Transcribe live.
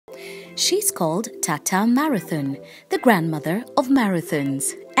She's called Tata Marathon, the grandmother of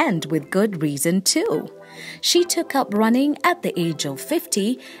marathons, and with good reason too. She took up running at the age of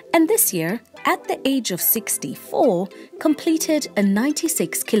 50 and this year, at the age of 64, completed a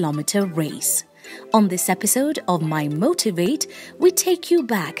 96-kilometer race. On this episode of My Motivate, we take you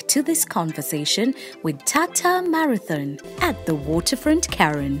back to this conversation with Tata Marathon at the waterfront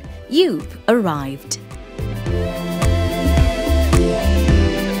Karen. You've arrived.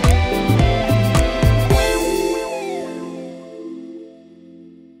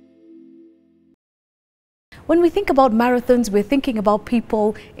 When we think about marathons, we're thinking about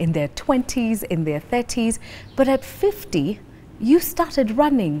people in their 20s, in their 30s. But at 50, you started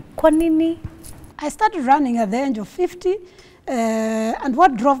running. Kwa nini? I started running at the age of 50. And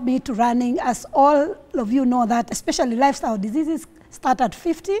what drove me to running, as all of you know that, especially lifestyle diseases start at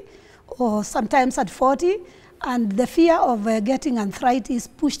 50 or sometimes at 40. And the fear of getting arthritis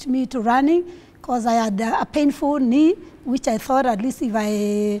pushed me to running because I had a painful knee, which I thought at least if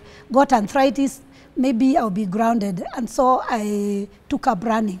I got arthritis, maybe I'll be grounded. And so I took up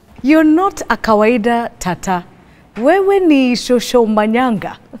running. You're not a kawaida Tata. Wewe ni shosho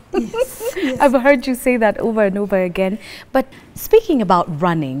manyanga. Yes, yes. I've heard you say that over and over again. But speaking about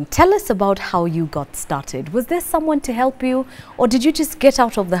running, tell us about how you got started. Was there someone to help you, or did you just get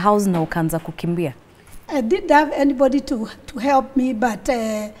out of the house na ukaanza kukimbia? I didn't have anybody to help me, but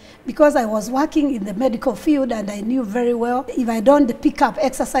because I was working in the medical field and I knew very well, if I don't pick up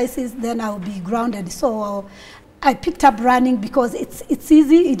exercises, then I'll be grounded. So I picked up running because it's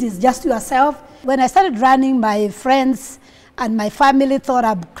easy, it is just yourself. When I started running, my friends and my family thought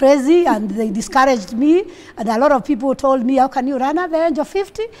I'm crazy and they discouraged me. And a lot of people told me, how can you run at the age of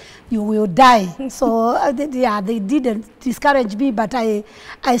 50? You will die. So yeah, they didn't discourage me, but I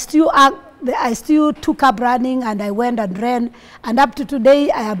still took up running and I went and ran. And up to today,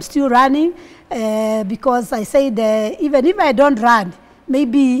 I am still running because I said even if I don't run,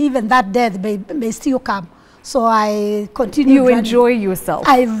 maybe even that death may still come. So I continue. You enjoy yourself.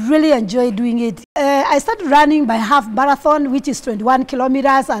 I really enjoy doing it. I started running my half marathon, which is 21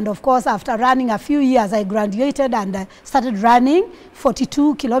 kilometers. And of course, after running a few years, I graduated and started running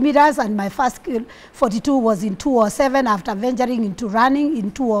 42 kilometers. And my first 42 was in 2007 after venturing into running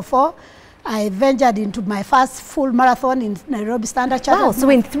in 2004. I ventured into my first full marathon in Nairobi Standard Chartered. Wow, so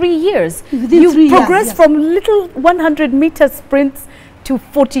in 3 years, Within you've 3 years, progressed yes. from little 100-meter sprints to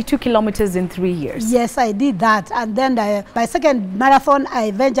 42 kilometers in 3 years. Yes, I did that. And then my second marathon, I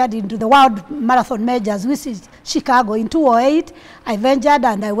ventured into the World Marathon Majors, which is Chicago. In 2008, I ventured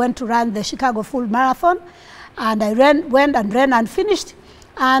and I went to run the Chicago Full Marathon. And I went and ran and finished.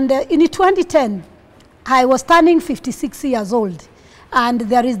 And in 2010, I was turning 56 years old. And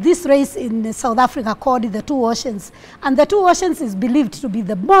there is this race in South Africa called the Two Oceans. And the Two Oceans is believed to be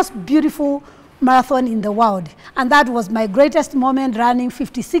the most beautiful marathon in the world. And that was my greatest moment, running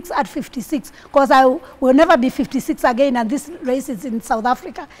 56 at 56, because I will never be 56 again, and this race is in South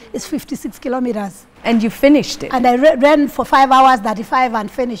Africa. It's 56 kilometers. And you finished it. And I ran for 5 hours 35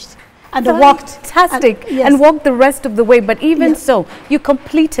 and finished. And I walked. Fantastic. And, yes. And walked the rest of the way, but even Yes. so, you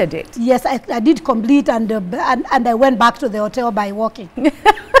completed it. Yes, I did complete, and I went back to the hotel by walking.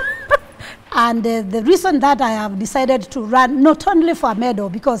 And the reason that I have decided to run, not only for a medal,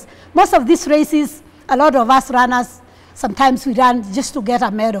 because most of these races, a lot of us runners, sometimes we run just to get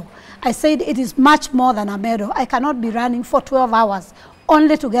a medal. I said it is much more than a medal. I cannot be running for 12 hours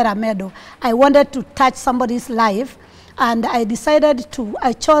only to get a medal. I wanted to touch somebody's life, and I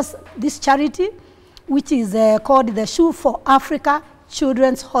chose this charity, which is called the Shoe for Africa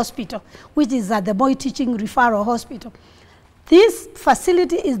Children's Hospital, which is at the Boy Teaching Referral Hospital. This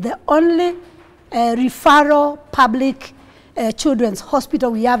facility is the only referral public children's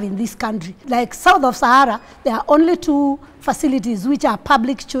hospital we have in this country. Like south of Sahara, there are only 2 facilities which are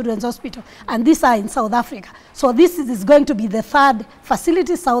public children's hospital, and these are in South Africa. So this is going to be the 3rd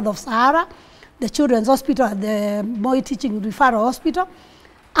facility south of Sahara, the children's hospital at the Boy Teaching Referral Hospital.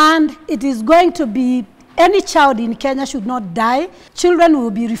 And it is going to be, any child in Kenya should not die. Children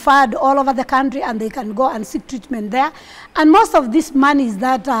will be referred all over the country and they can go and seek treatment there. And most of these monies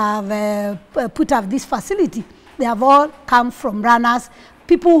that have put up this facility, they have all come from runners,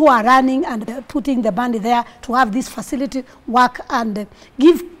 people who are running and putting the money there to have this facility work and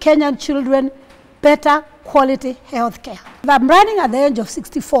give Kenyan children better quality health care. If I'm running at the age of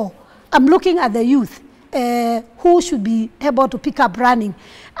 64, I'm looking at the youth who should be able to pick up running,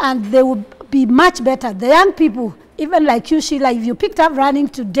 and they will be much better. The young people, even like you, Sheila, if you picked up running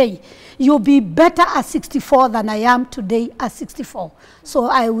today, you'll be better at 64 than I am today at 64. So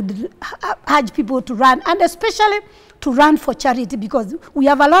I would urge people to run, and especially to run for charity because we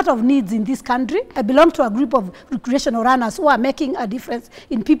have a lot of needs in this country. I belong to a group of recreational runners who are making a difference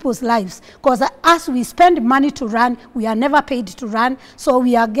in people's lives, because as we spend money to run, we are never paid to run. So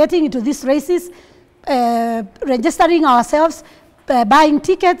we are getting into these races, registering ourselves, buying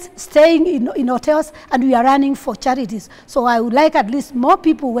tickets, staying in hotels, and we are running for charities. So I would like at least more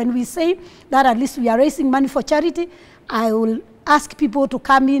people, when we say that at least we are raising money for charity, I will ask people to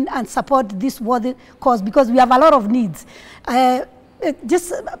come in and support this worthy cause because we have a lot of needs.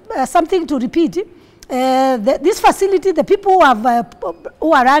 Just something to repeat. This facility, the people who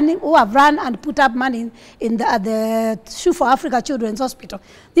have run and put up money in the Shoe for Africa Children's Hospital.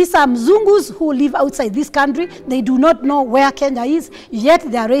 These are Mzungus who live outside this country. They do not know where Kenya is, yet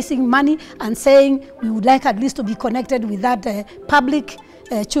they are raising money and saying we would like at least to be connected with that public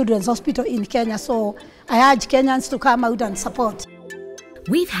children's hospital in Kenya. So I urge Kenyans to come out and support.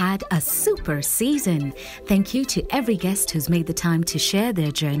 We've had a super season. Thank you to every guest who's made the time to share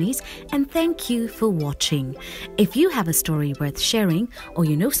their journeys, and thank you for watching. If you have a story worth sharing, or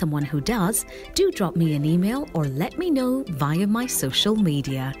you know someone who does, do drop me an email or let me know via my social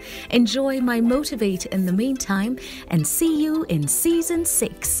media. Enjoy my Motivate in the meantime, and see you in Season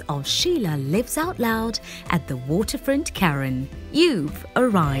 6 of Sheila Lives Out Loud at the Waterfront Karen. You've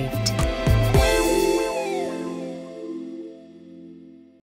arrived.